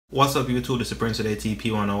What's up YouTube, this is Prince of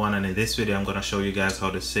TP101, and in this video I'm going to show you guys how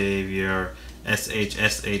to save your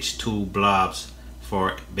SHSH2 Blobs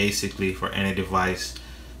for basically for any device.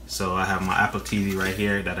 So I have my Apple TV right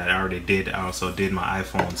here that I already did. I also did my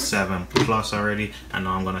iPhone 7 Plus already, and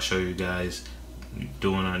now I'm going to show you guys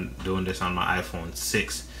doing this on my iPhone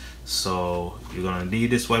 6. So you're going to need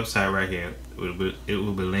this website right here. It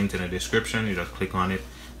will be linked in the description. You just click on it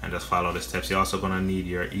and just follow the steps. You're also going to need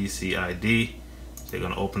your ECID. So you're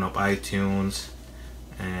going to open up iTunes,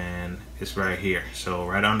 and it's right here. So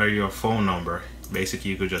right under your phone number,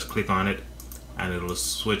 basically you could just click on it and it'll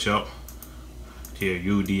switch up to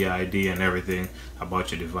your UDID and everything about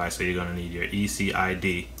your device. So you're going to need your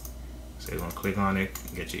ECID. So you're going to click on it,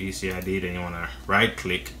 get your ECID, then you want to right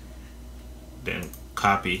click, then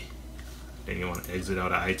copy, then you want to exit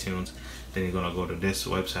out of iTunes, then you're going to go to this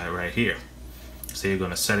website right here. So you're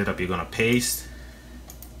going to set it up, you're going to paste.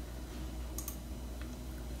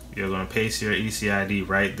 You're going to paste your ECID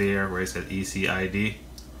right there where it says ECID.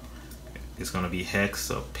 It's going to be hex,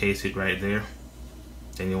 so paste it right there.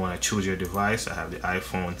 Then you want to choose your device. I have the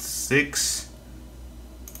iPhone 6.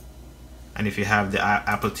 And if you have the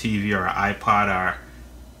Apple TV or iPod or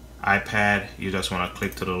iPad, you just want to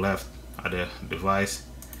click to the left of the device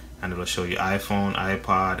and it'll show you iPhone,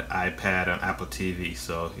 iPod, iPad, and Apple TV.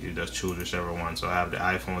 So you just choose whichever one. So I have the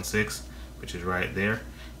iPhone 6, which is right there.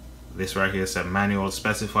 This right here says manual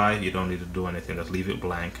specify. You don't need to do anything, just leave it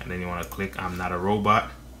blank, and then you want to click I'm not a robot.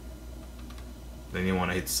 Then you want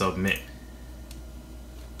to hit submit.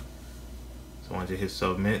 So once you hit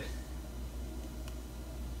submit,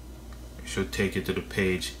 it should take you to the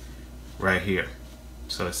page right here.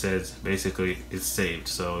 So it says basically it's saved.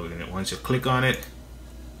 So once you click on it,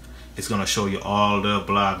 it's going to show you all the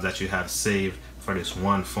blobs that you have saved for this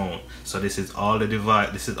one phone. So this is all the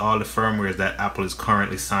device, this is all the firmware that Apple is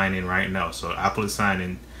currently signing right now. So Apple is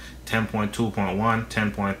signing 10.2.1,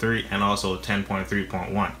 10.3, and also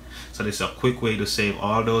 10.3.1. So this is a quick way to save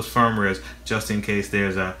all those firmwares just in case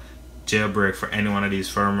there's a jailbreak for any one of these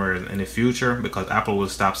firmwares in the future, because Apple will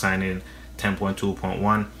stop signing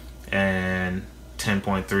 10.2.1 and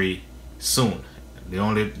 10.3 soon. They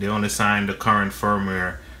only sign the current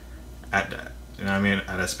firmware at the, you know what I mean,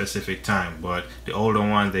 at a specific time. But the older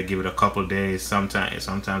ones, they give it a couple days, sometimes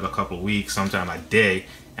a couple weeks, sometimes a day,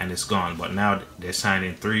 and it's gone. But now they're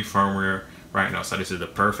signing 3 firmware right now, so this is the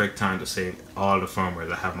perfect time to save all the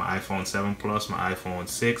firmware. I have my iPhone 7 Plus, my iPhone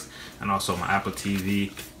 6, and also my Apple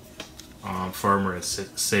TV firmware is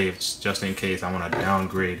saved just in case I want to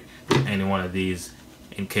downgrade any one of these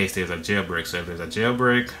in case there's a jailbreak. So if there's a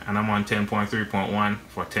jailbreak and I'm on 10.3.1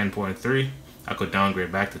 for 10.3, I could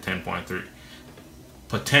downgrade back to 10.3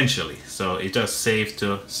 potentially. So it just safe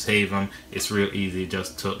to save them. It's real easy. It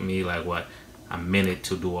just took me like what, a minute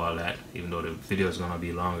to do all that, even though the video is gonna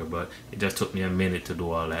be longer, but it just took me a minute to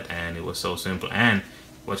do all that, and it was so simple. And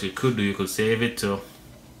what you could do, you could save it to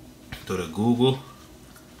the Google,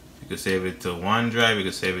 you could save it to OneDrive, you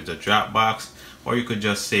could save it to Dropbox, or you could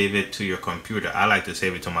just save it to your computer. I like to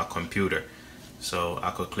save it to my computer, so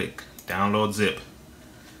I could click download zip.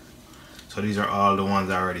 So these are all the ones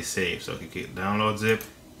I already saved. So if you click download zip,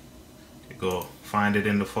 you go find it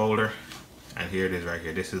in the folder, and here it is right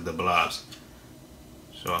here. This is the blobs.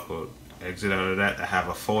 So I could exit out of that. I have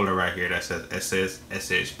a folder right here that says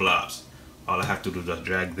SHSH Blobs. All I have to do is just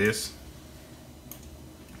drag this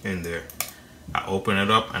in there. I open it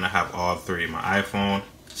up and I have all 3. My iPhone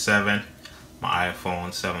 7, my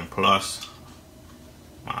iPhone 7 Plus,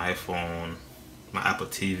 my Apple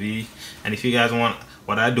TV. And if you guys want,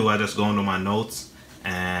 what I do, I just go into my notes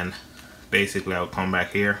and basically I would come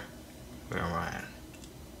back here. Where am I at?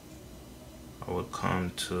 I would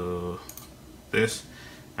come to this,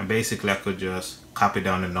 and basically I could just copy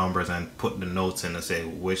down the numbers and put the notes in and say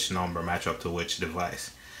which number match up to which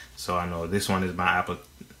device. So I know this one is my Apple,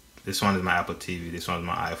 this one is my Apple TV, this one is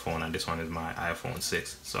my iPhone, and this one is my iPhone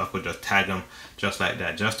 6. So I could just tag them just like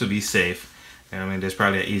that, just to be safe. I mean, there's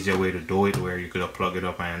probably an easier way to do it where you could plug it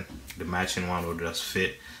up and the matching one will just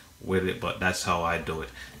fit with it, but that's how I do it.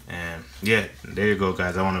 And yeah, there you go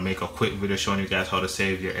guys. I want to make a quick video showing you guys how to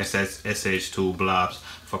save your SHSH2 Blobs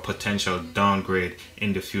for potential downgrade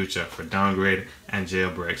in the future, for downgrade and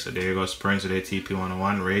jailbreak. So there you go, Prince of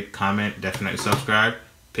TP101. Rate, comment, definitely subscribe.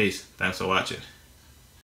 Peace. Thanks for watching.